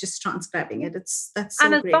 it's just transcribing it. That's so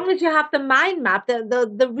and as great. long as you have the mind map,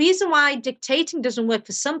 the reason why dictating doesn't work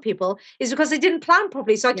for some people is because they didn't plan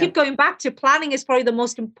properly. So I keep going back to planning is probably the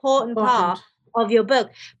most important part of your book,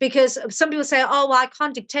 because some people say, oh, well, I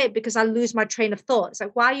can't dictate because I lose my train of thought. It's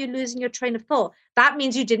like, why are you losing your train of thought? That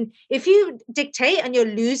means you didn't. If you dictate and you're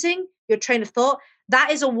losing your train of thought, that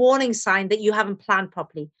is a warning sign that you haven't planned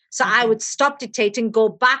properly. So I would stop dictating, go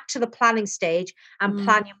back to the planning stage and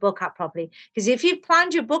plan your book out properly. Because if you've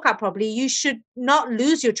planned your book out properly, you should not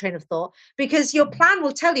lose your train of thought, because your plan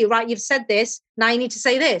will tell you, right, you've said this, now you need to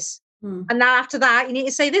say this. And then after that, you need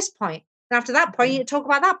to say this point. And after that point, you need to talk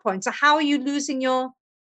about that point. So how are you losing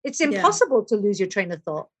it's impossible to lose your train of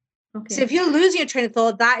thought. Okay. So if you're losing your train of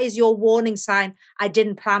thought, that is your warning sign. I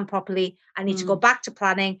didn't plan properly. I need to go back to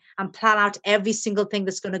planning and plan out every single thing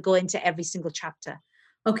that's going to go into every single chapter.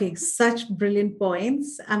 Okay, such brilliant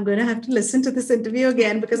points. I'm going to have to listen to this interview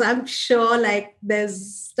again, because I'm sure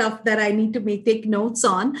there's stuff that I need to take notes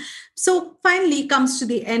on. So finally comes to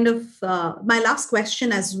the end of my last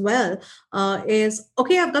question as well, is,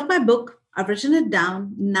 okay, I've got my book. I've written it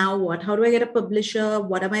down. Now what? How do I get a publisher?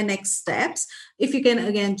 What are my next steps? If you can,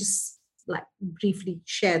 again, just briefly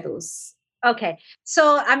share those. Okay.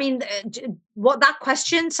 So, I mean, what that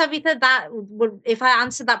question, Savita, that would, if I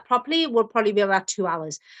answered that properly, would probably be about 2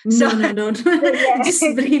 hours. So, no. Just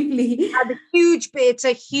briefly. It's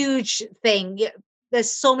a huge thing. There's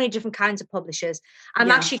so many different kinds of publishers.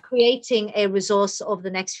 I'm actually creating a resource over the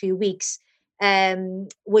next few weeks,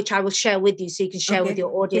 which I will share with you so you can share with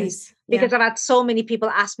your audience. Please. Because I've had so many people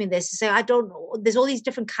ask me this and say, I don't know, there's all these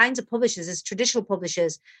different kinds of publishers. There's traditional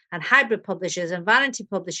publishers and hybrid publishers and vanity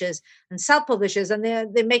publishers and self-publishers. And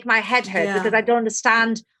they make my head hurt because I don't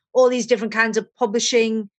understand all these different kinds of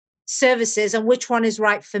publishing services and which one is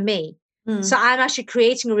right for me. So I'm actually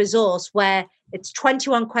creating a resource where it's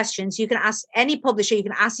 21 questions. You can ask any publisher, you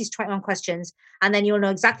can ask these 21 questions, and then you'll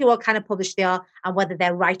know exactly what kind of publisher they are and whether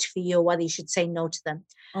they're right for you or whether you should say no to them.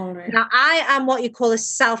 All right. Now, I am what you call a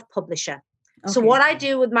self-publisher. Okay. So what I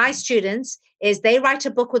do with my students is they write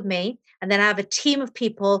a book with me, and then I have a team of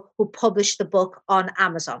people who publish the book on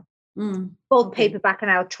Amazon, both paperback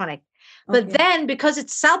and electronic. But then because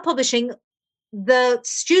it's self-publishing, the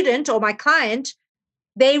student or my client,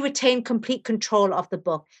 they retain complete control of the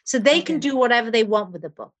book. So they can do whatever they want with the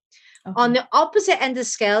book. On the opposite end of the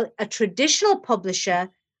scale, a traditional publisher,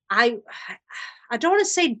 I don't want to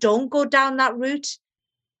say don't go down that route,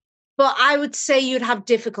 but I would say you'd have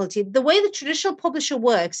difficulty. The way the traditional publisher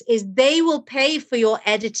works is they will pay for your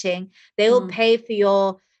editing. They will pay for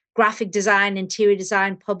your graphic design, interior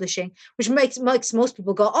design, publishing, which makes most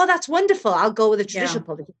people go, oh, that's wonderful. I'll go with a traditional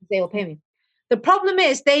publisher because they will pay me. The problem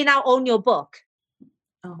is they now own your book.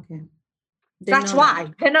 Okay. That's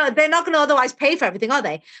why. They're not going to otherwise pay for everything, are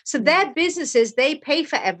they? So their businesses, they pay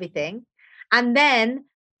for everything. And then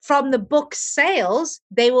from the book sales,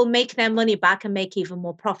 they will make their money back and make even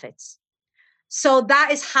more profits. So that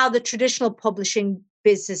is how the traditional publishing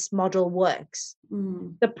business model works.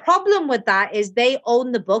 The problem with that is they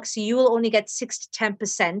own the book, so you will only get 6 to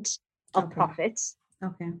 10% of profits.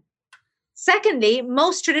 Secondly,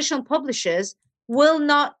 most traditional publishers will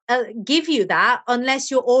not give you that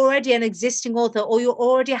unless you're already an existing author or you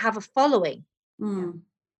already have a following.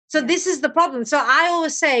 So this is the problem. So I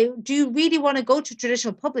always say, do you really want to go to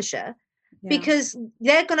traditional publisher? Because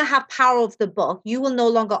they're going to have power of the book. You will no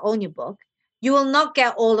longer own your book. You will not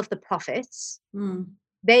get all of the profits.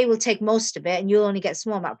 They will take most of it and you'll only get a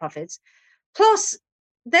small amount of profits. Plus,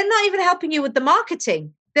 they're not even helping you with the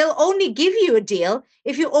marketing. They'll only give you a deal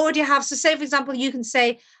if you already have. So say, for example, you can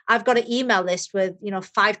say, I've got an email list with,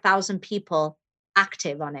 5,000 people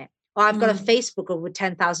active on it. Or I've got a Facebook group with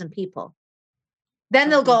 10,000 people. Then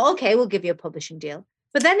they'll go, okay, we'll give you a publishing deal.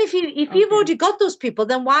 But then if you've already got those people,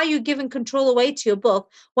 then why are you giving control away to your book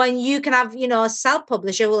when you can have, a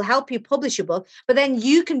self-publisher who will help you publish your book, but then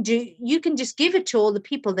you can just give it to all the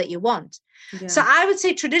people that you want. So I would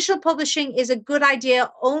say traditional publishing is a good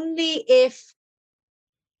idea only if,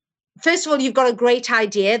 first of all, you've got a great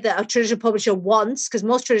idea that a traditional publisher wants, because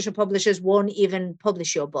most traditional publishers won't even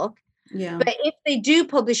publish your book. But if they do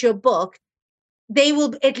publish your book, they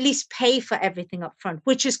will at least pay for everything up front,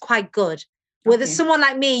 which is quite good. Whether someone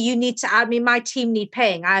like me, my team need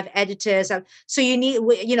paying. I have editors. So you need,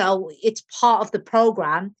 it's part of the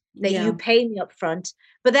program that you pay me up front.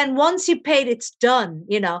 But then once you paid, it's done,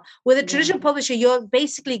 With a traditional publisher, you're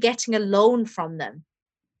basically getting a loan from them.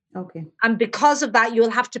 And because of that,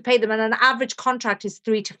 you'll have to pay them. And an average contract is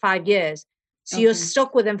 3 to 5 years. So you're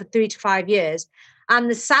stuck with them for 3 to 5 years. And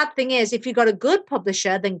the sad thing is, if you've got a good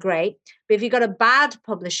publisher, then great. But if you've got a bad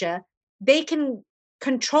publisher, they can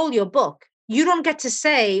control your book. You don't get to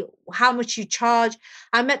say how much you charge.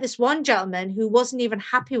 I met this one gentleman who wasn't even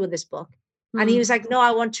happy with this book. And he was like, no,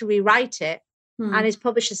 I want to rewrite it. And his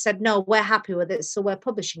publisher said, no, we're happy with it. So we're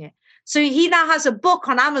publishing it. So he now has a book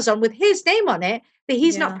on Amazon with his name on it that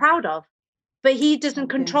he's not proud of. But he doesn't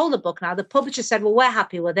control the book now. The publisher said, well, we're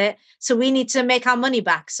happy with it. So we need to make our money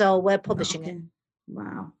back. So we're publishing it.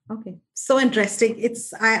 Wow. Okay. So interesting.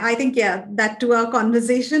 I think, that 2-hour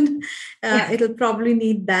conversation, it'll probably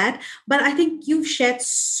need that. But I think you've shared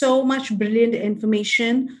so much brilliant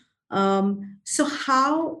information. So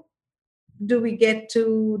how do we get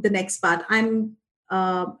to the next part?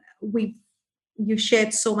 You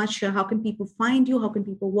shared so much here. How can people find you? How can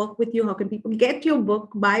people work with you? How can people get your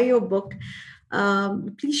book, buy your book?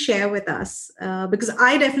 Please share with us because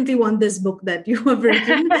I definitely want this book that you have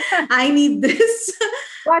written. I need this.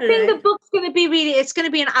 Well, I think the book's going to be it's going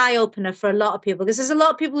to be an eye opener for a lot of people because there's a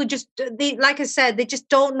lot of people who like I said, they just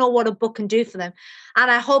don't know what a book can do for them. And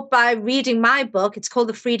I hope by reading my book, it's called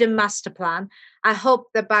The Freedom Master Plan. I hope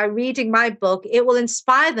that by reading my book, it will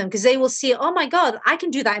inspire them because they will see, oh my God, I can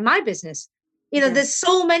do that in my business. There's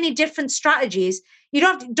so many different strategies. You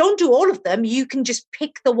don't do all of them. You can just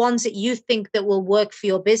pick the ones that you think that will work for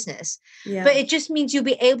your business. But it just means you'll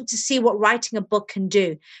be able to see what writing a book can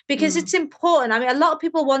do because it's important. I mean, a lot of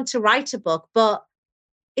people want to write a book, but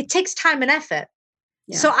it takes time and effort.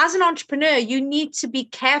 So as an entrepreneur, you need to be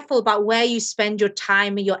careful about where you spend your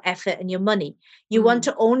time and your effort and your money. You want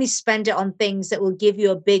to only spend it on things that will give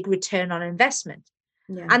you a big return on investment.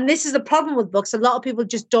 And this is the problem with books. A lot of people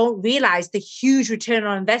just don't realize the huge return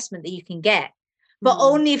on investment that you can get. But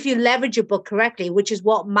only if you leverage your book correctly, which is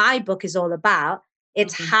what my book is all about.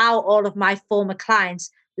 It's how all of my former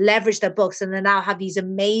clients leverage their books and they now have these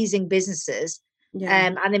amazing businesses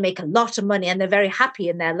and they make a lot of money and they're very happy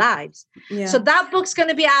in their lives. So that book's going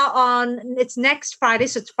to be out it's next Friday.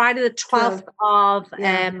 So it's Friday the 12th of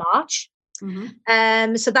March.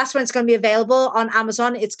 So that's when it's going to be available on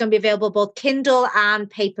Amazon. It's going to be available both Kindle and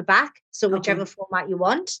paperback, so whichever format you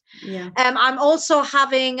want. I'm also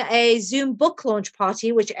having a Zoom book launch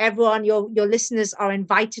party, which everyone, your listeners, are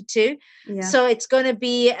invited to. So it's going to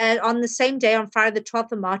be on the same day, on Friday the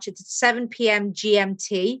 12th of March. It's at 7 p.m.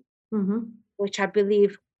 GMT, which I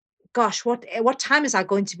believe, gosh, what time is that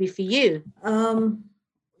going to be for you?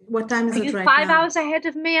 What time is it right 5 hours ahead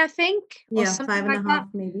of me, I think? Yeah, 5.5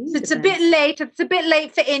 maybe. So it's a bit late. It's a bit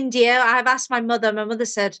late for India. I've asked my mother. My mother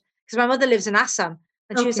said, because my mother lives in Assam,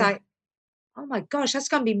 and she was like, oh my gosh, that's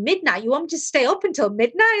going to be midnight. You want me to stay up until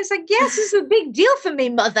midnight? It's like, yes, this is a big deal for me,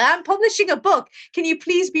 mother. I'm publishing a book. Can you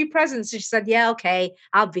please be present? So she said, yeah, okay,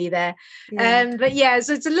 I'll be there. But yeah,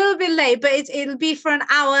 so it's a little bit late, but it'll be for an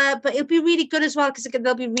hour, but it'll be really good as well, because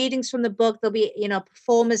there'll be readings from the book. There'll be,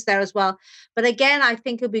 performers there as well. But again, I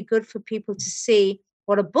think it'll be good for people to see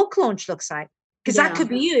what a book launch looks like, because that could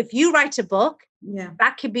be you. If you write a book,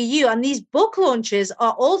 that could be you. And these book launches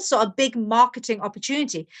are also a big marketing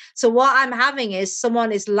opportunity. So what I'm having is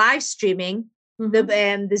someone is live streaming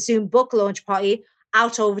the Zoom book launch party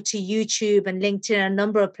out over to YouTube and LinkedIn and a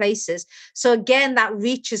number of places. So again, that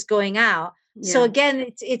reach is going out. So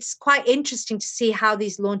again, it's quite interesting to see how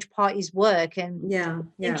these launch parties work, and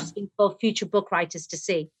interesting for future book writers to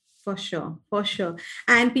see. For sure.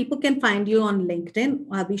 And people can find you on LinkedIn.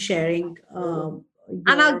 I'll be sharing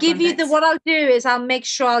and I'll give you what I'll do is I'll make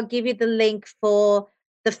sure I'll give you the link for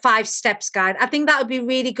the 5 steps guide. I think that would be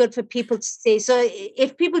really good for people to see. So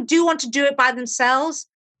if people do want to do it by themselves,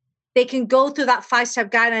 they can go through that 5-step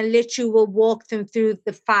guide, and literally will walk them through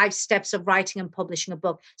the 5 steps of writing and publishing a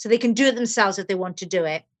book. So they can do it themselves if they want to do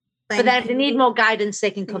it. But then if they need more guidance,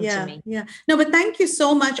 they can come to me. No, but thank you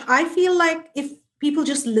so much. I feel like if people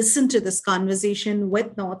just listen to this conversation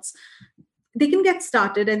with notes, they can get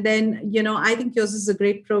started. And then, I think yours is a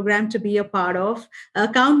great program to be a part of.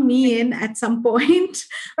 Count me in at some point.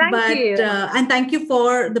 Thank you. And thank you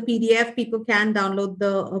for the PDF. People can download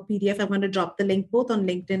the PDF. I'm going to drop the link both on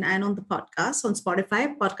LinkedIn and on the podcast on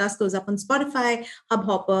Spotify. Podcast goes up on Spotify,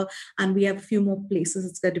 Hubhopper, and we have a few more places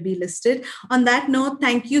it's going to be listed. On that note,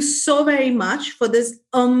 thank you so very much for this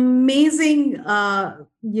amazing,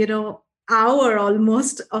 hour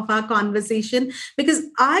almost of our conversation, because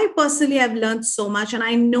I personally have learned so much, and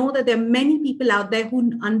I know that there are many people out there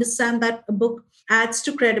who understand that a book adds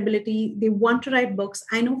to credibility. They want to write books.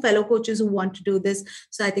 I know fellow coaches who want to do this.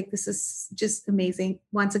 So I think this is just amazing.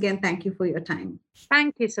 Once again, thank you for your time.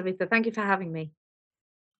 Thank you, Savita. Thank you for having me.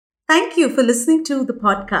 Thank you for listening to the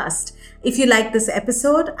podcast. If you like this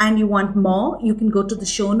episode and you want more, you can go to the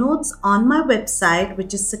show notes on my website,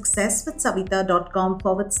 which is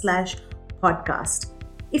successwithsavita.com/podcast.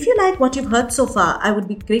 If you like what you've heard so far, I would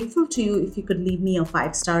be grateful to you if you could leave me a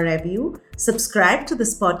 5-star review, subscribe to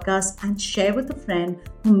this podcast, and share with a friend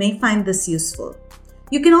who may find this useful.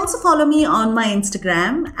 You can also follow me on my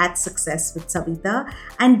Instagram @successwithsavita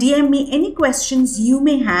and DM me any questions you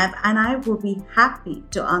may have, and I will be happy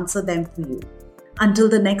to answer them for you. Until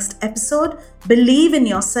the next episode, believe in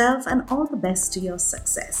yourself and all the best to your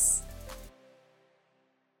success.